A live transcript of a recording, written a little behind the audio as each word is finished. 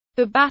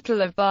The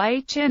Battle of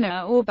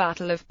Byczyna or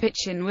Battle of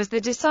Pitschen was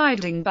the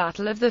deciding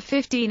battle of the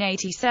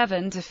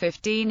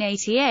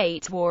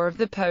 1587–1588 War of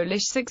the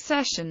Polish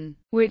Succession,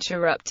 which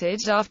erupted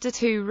after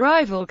two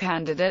rival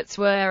candidates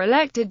were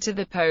elected to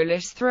the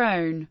Polish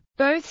throne.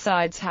 Both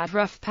sides had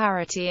rough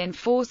parity in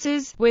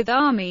forces, with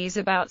armies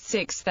about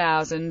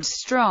 6,000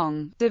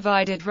 strong,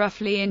 divided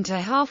roughly into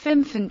half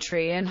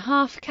infantry and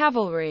half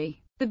cavalry.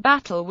 The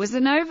battle was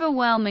an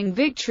overwhelming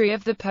victory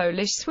of the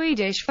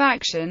Polish-Swedish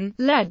faction,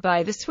 led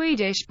by the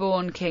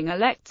Swedish-born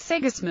king-elect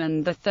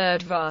Sigismund III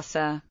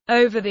Vasa,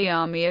 over the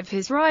army of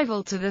his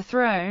rival to the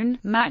throne,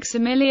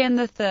 Maximilian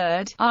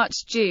III,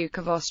 Archduke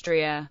of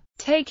Austria,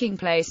 taking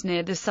place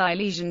near the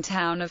Silesian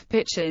town of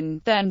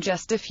Pitschen, then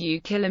just a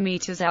few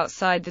kilometers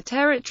outside the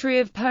territory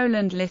of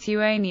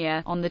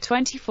Poland-Lithuania, on the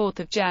 24th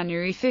of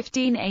January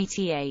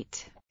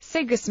 1588.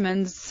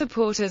 Sigismund's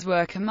supporters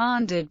were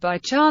commanded by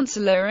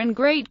Chancellor and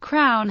Great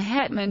Crown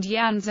Hetman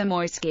Jan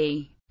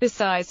Zamoyski.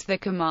 Besides the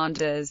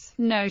commanders,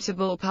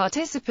 notable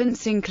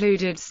participants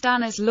included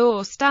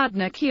Stanislaw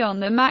Stadnicki on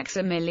the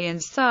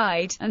Maximilian's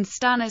side, and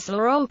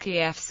Stanislaw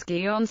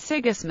Olkiewski on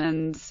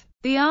Sigismund's.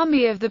 The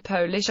army of the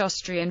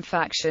Polish-Austrian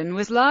faction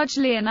was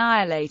largely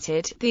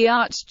annihilated, the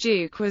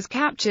Archduke was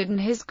captured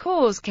and his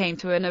cause came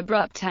to an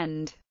abrupt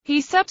end.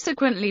 He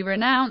subsequently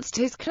renounced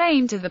his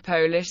claim to the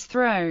Polish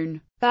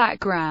throne.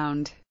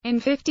 Background: in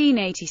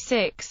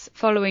 1586,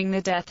 following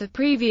the death of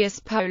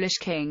previous Polish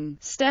king,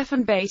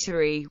 Stefan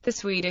Batory, the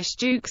Swedish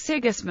Duke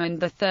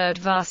Sigismund III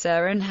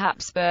Vasa and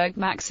Habsburg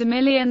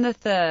Maximilian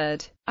III,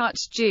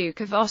 Archduke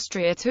of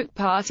Austria, took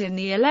part in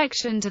the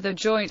election to the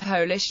joint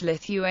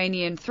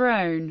Polish-Lithuanian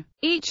throne.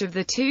 Each of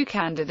the two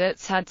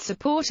candidates had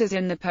supporters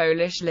in the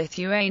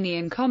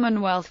Polish-Lithuanian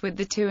Commonwealth, with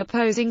the two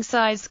opposing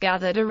sides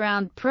gathered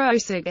around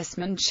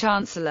pro-Sigismund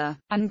Chancellor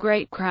and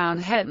Great Crown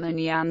Hetman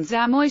Jan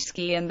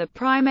Zamoyski and the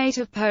Primate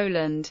of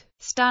Poland,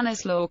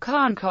 Stanislaw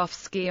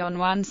Karnkowski on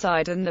one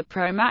side and the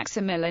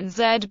pro-Maximilian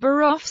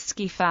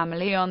Zborowski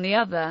family on the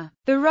other.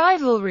 The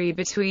rivalry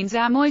between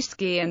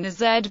Zamoyski and the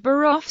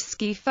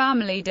Zborowski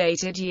family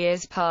dated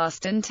years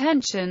past and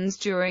tensions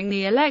during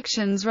the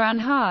elections ran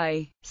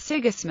high.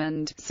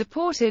 Sigismund,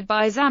 supported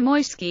by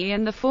Zamoyski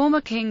and the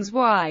former king's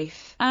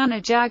wife,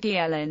 Anna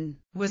Jagiellon,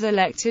 was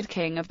elected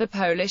king of the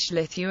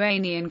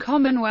Polish-Lithuanian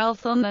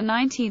Commonwealth on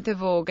 19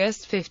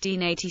 August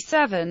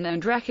 1587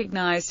 and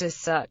recognized as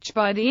such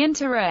by the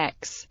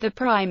Inter-Rex, the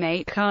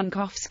Primate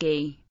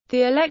Karnkowski.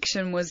 The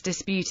election was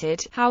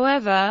disputed,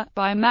 however,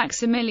 by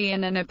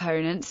Maximilian, and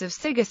opponents of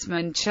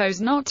Sigismund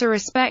chose not to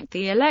respect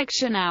the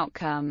election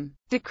outcome,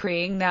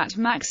 decreeing that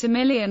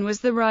Maximilian was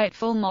the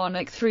rightful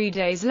monarch. 3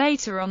 days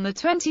later, on the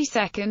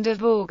 22nd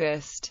of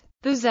August,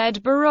 the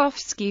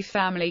Zborowski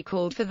family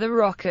called for the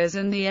rockers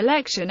and the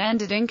election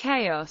ended in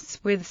chaos,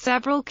 with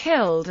several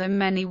killed and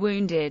many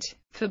wounded.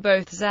 For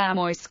both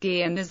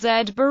Zamoyski and the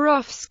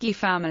Zborowski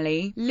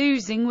family,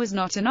 losing was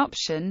not an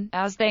option,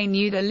 as they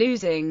knew the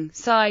losing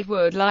side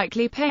would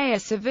likely pay a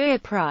severe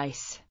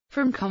price,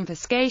 from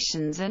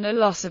confiscations and a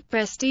loss of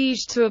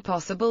prestige to a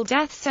possible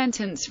death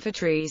sentence for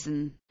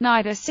treason.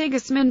 Neither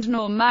Sigismund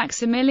nor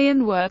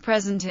Maximilian were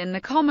present in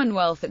the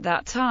Commonwealth at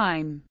that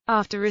time.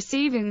 After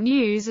receiving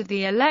news of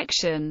the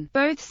election,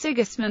 both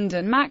Sigismund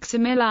and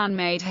Maximilian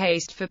made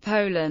haste for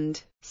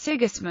Poland.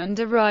 Sigismund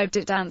arrived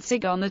at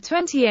Danzig on the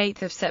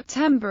 28th of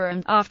September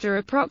and, after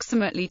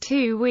approximately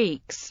 2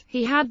 weeks,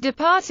 he had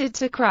departed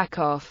to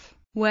Krakow,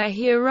 where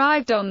he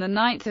arrived on the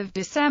 9th of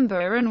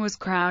December and was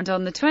crowned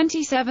on the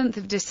 27th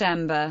of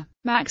December.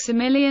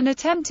 Maximilian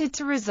attempted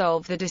to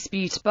resolve the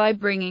dispute by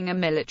bringing a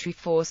military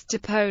force to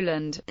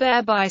Poland,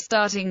 thereby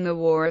starting the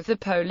War of the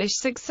Polish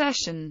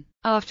Succession.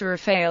 After a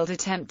failed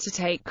attempt to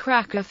take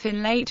Krakow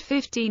in late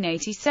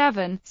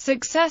 1587,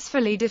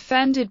 successfully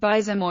defended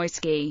by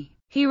Zamoyski,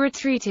 he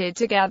retreated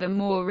to gather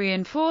more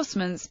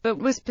reinforcements but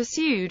was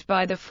pursued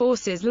by the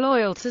forces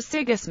loyal to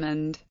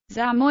Sigismund.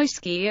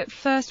 Zamoyski at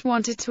first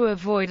wanted to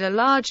avoid a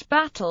large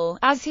battle,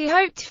 as he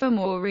hoped for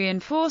more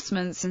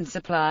reinforcements and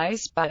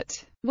supplies,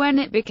 but when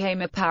it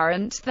became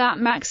apparent that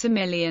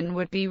Maximilian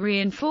would be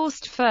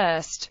reinforced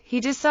first, he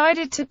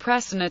decided to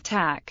press an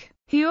attack.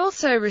 He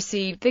also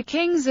received the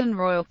king's and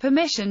royal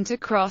permission to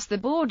cross the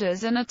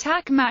borders and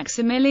attack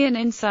Maximilian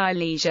in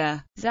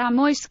Silesia.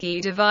 Zamoyski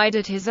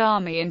divided his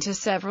army into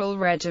several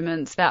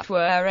regiments that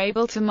were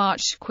able to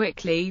march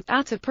quickly,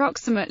 at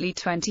approximately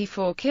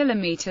 24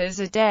 kilometers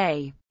a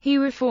day. He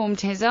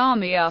reformed his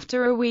army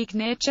after a week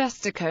near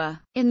Czestochowa.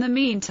 In the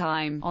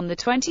meantime, on the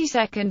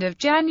 22nd of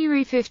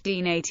January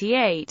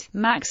 1588,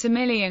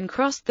 Maximilian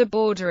crossed the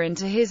border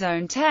into his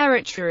own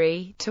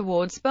territory,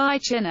 towards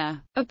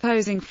Byczyna.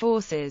 Opposing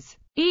forces.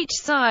 Each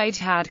side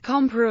had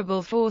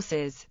comparable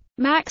forces.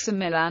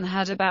 Maximilian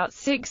had about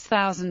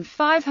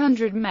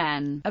 6,500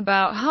 men,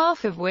 about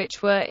half of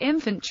which were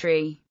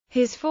infantry.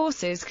 His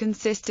forces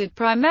consisted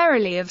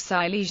primarily of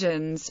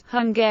Silesians,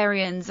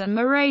 Hungarians and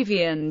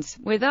Moravians,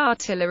 with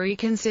artillery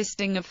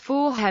consisting of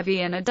 4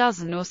 heavy and a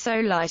dozen or so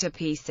lighter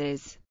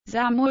pieces.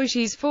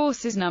 Zamoyski's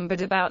forces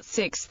numbered about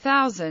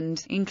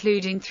 6,000,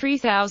 including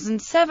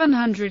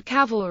 3,700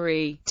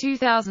 cavalry,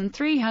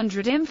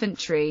 2,300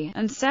 infantry,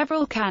 and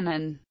several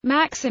cannon.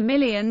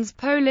 Maximilian's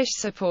Polish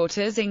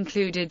supporters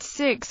included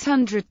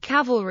 600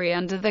 cavalry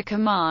under the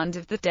command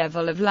of the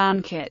Devil of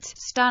Lankit,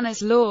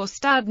 Stanislaw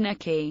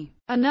Stadnicki.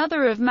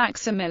 Another of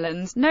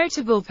Maximilian's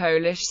notable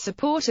Polish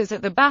supporters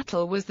at the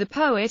battle was the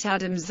poet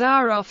Adam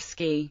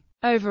Żarowski.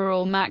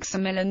 Overall,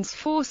 Maximilian's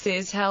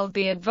forces held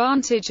the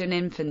advantage in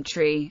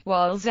infantry,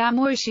 while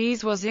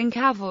Zamoyski's was in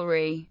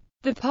cavalry.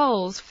 The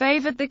Poles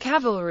favored the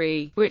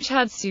cavalry, which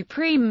had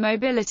supreme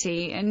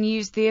mobility and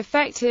used the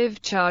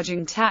effective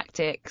charging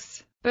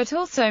tactics, but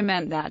also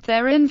meant that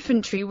their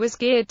infantry was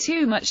geared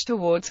too much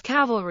towards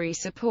cavalry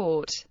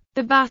support.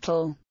 The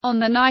battle. On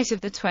the night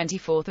of the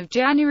 24th of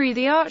January,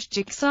 the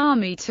Archduke's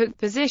army took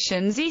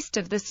positions east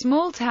of the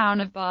small town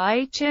of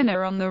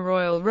Byczyna on the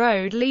royal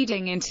road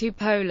leading into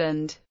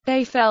Poland.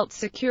 They felt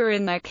secure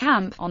in their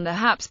camp, on the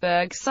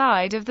Habsburg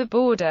side of the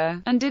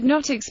border, and did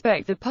not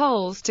expect the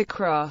Poles to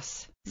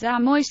cross.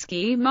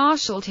 Zamoyski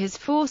marshaled his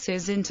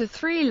forces into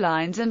three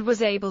lines and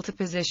was able to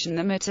position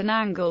them at an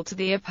angle to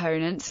the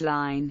opponent's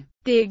line.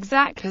 The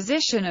exact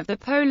position of the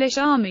Polish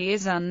army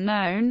is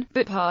unknown,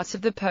 but part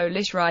of the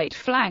Polish right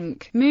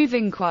flank,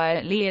 moving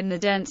quietly in the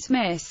dense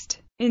mist,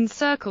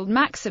 encircled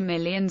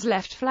Maximilian's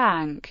left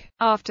flank.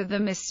 After the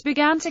mist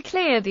began to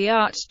clear, the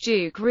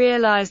Archduke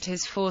realized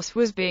his force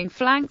was being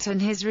flanked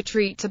and his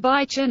retreat to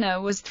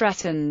Byczyna was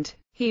threatened.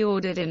 He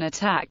ordered an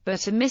attack,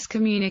 but a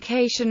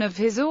miscommunication of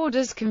his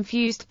orders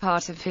confused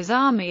part of his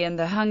army and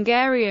the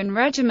Hungarian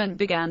regiment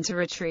began to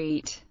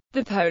retreat.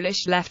 The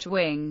Polish left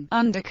wing,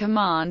 under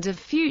command of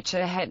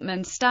future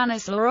hetman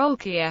Stanislaw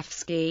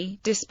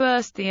Olkiewski,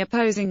 dispersed the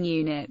opposing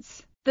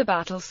units. The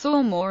battle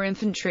saw more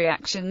infantry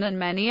action than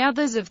many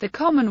others of the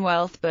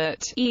Commonwealth,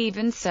 but,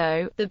 even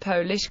so, the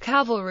Polish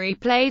cavalry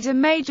played a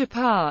major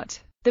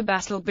part. The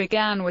battle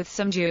began with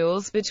some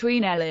duels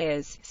between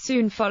allies,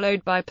 soon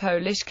followed by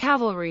Polish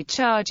cavalry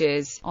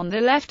charges, on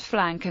the left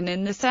flank and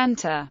in the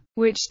center,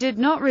 which did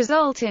not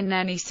result in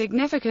any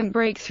significant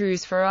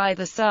breakthroughs for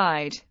either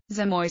side.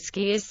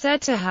 Zamoyski is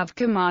said to have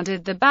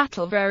commanded the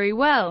battle very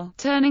well,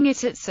 turning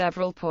it at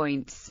several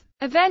points.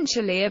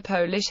 Eventually a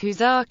Polish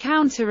hussar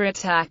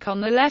counterattack on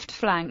the left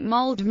flank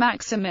mauled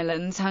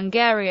Maximilian's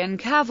Hungarian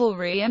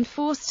cavalry and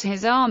forced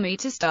his army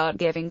to start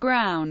giving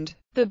ground.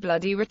 The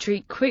bloody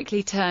retreat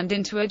quickly turned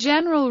into a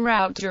general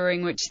rout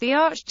during which the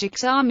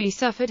Archduke's army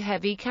suffered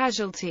heavy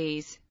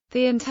casualties.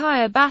 The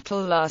entire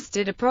battle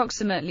lasted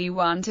approximately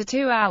 1 to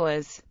 2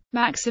 hours.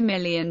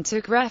 Maximilian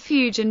took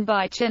refuge in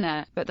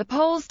Byczyna, but the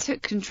Poles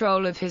took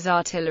control of his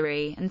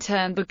artillery and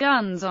turned the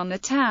guns on the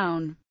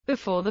town.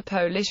 Before the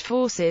Polish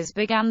forces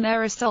began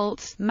their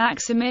assault,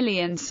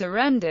 Maximilian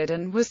surrendered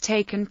and was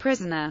taken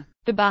prisoner.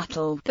 The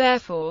battle,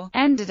 therefore,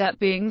 ended up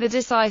being the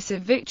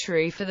decisive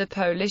victory for the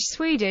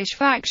Polish-Swedish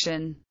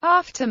faction.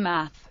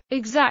 Aftermath.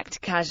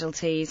 Exact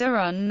casualties are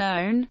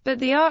unknown, but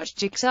the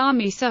Archduke's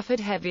army suffered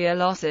heavier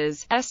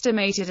losses,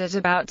 estimated at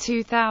about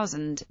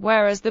 2,000,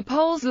 whereas the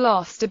Poles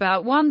lost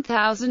about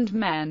 1,000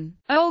 men.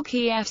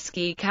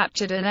 Olkiewski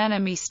captured an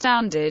enemy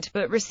standard,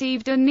 but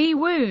received a knee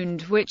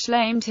wound which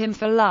lamed him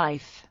for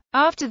life.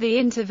 After the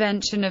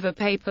intervention of a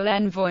papal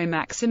envoy,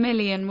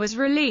 Maximilian was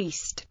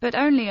released, but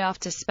only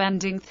after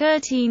spending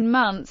 13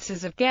 months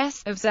as a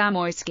guest of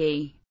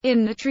Zamoyski.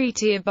 In the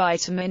Treaty of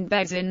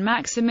Byczyna,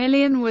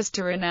 Maximilian was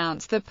to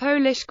renounce the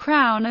Polish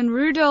crown, and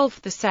Rudolf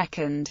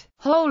II,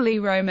 Holy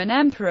Roman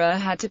Emperor,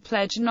 had to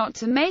pledge not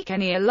to make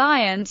any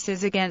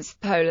alliances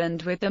against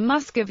Poland with the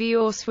Muscovy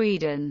or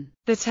Sweden.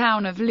 The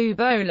town of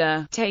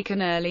Lubola,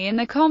 taken early in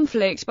the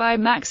conflict by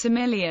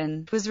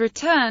Maximilian, was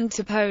returned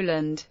to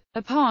Poland.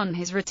 Upon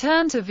his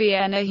return to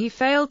Vienna, he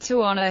failed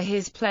to honor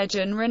his pledge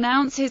and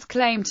renounce his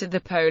claim to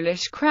the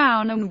Polish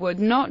crown, and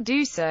would not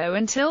do so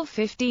until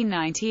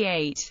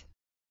 1598.